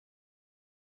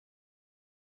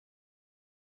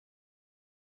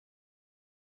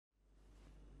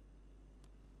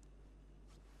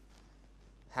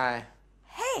Hi.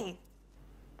 Hey.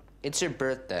 It's your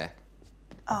birthday.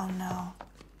 Oh, no.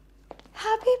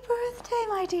 Happy birthday,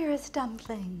 my dearest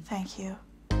dumpling. Thank you.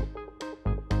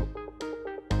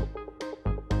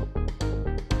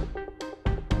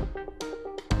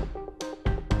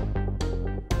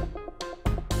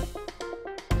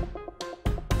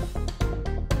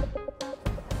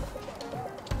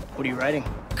 What are you writing?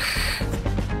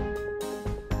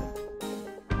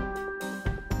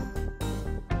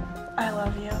 I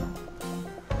love you.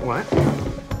 What?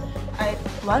 I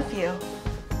love you.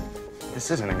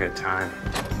 This isn't a good time.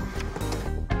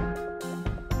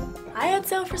 I had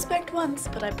self-respect once,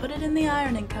 but I put it in the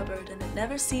ironing cupboard and it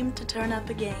never seemed to turn up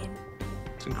again.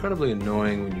 It's incredibly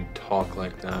annoying when you talk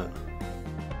like that.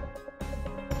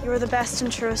 You were the best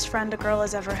and truest friend a girl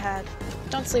has ever had.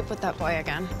 Don't sleep with that boy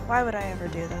again. Why would I ever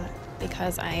do that?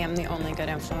 Because I am the only good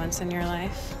influence in your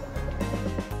life.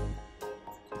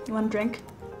 You want a drink?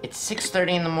 It's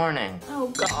 6:30 in the morning. Oh,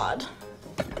 God.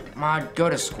 Maude, go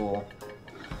to school.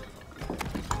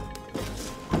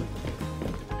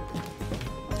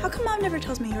 How come Mom never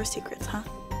tells me your secrets, huh?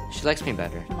 She likes me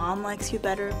better. Mom likes you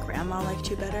better, Grandma liked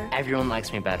you better. Everyone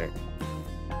likes me better.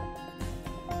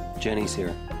 Jenny's here.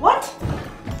 What?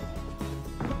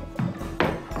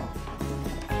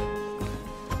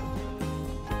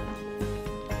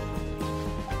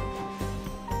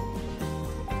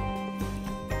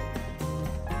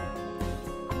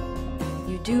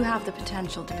 You do have the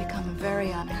potential to become a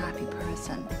very unhappy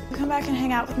person. Come back and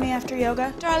hang out with me after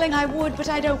yoga? Darling, I would, but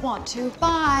I don't want to.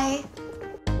 Bye.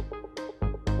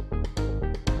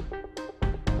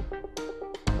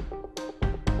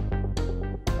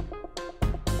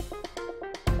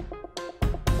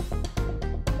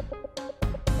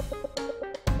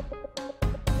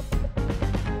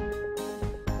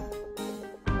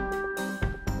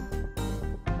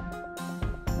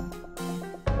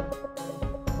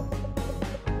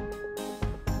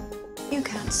 You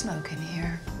can't smoke in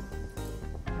here.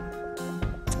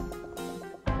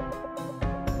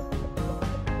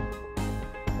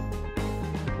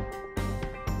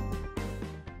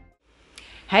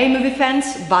 Hey movie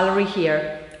fans, Valerie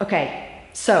here. Okay,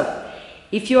 so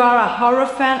if you are a horror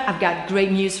fan, I've got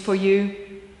great news for you.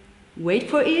 Wait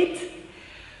for it.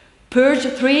 Purge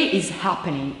 3 is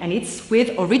happening and it's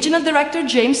with original director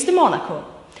James DeMonaco.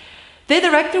 The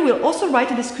director will also write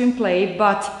the screenplay,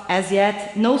 but as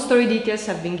yet, no story details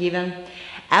have been given.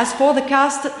 As for the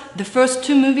cast, the first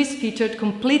two movies featured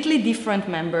completely different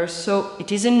members, so it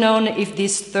isn't known if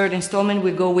this third installment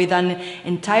will go with an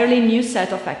entirely new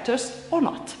set of actors or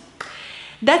not.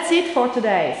 That's it for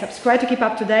today. Subscribe to keep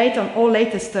up to date on all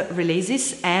latest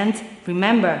releases, and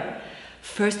remember,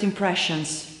 first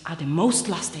impressions are the most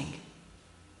lasting.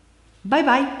 Bye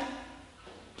bye!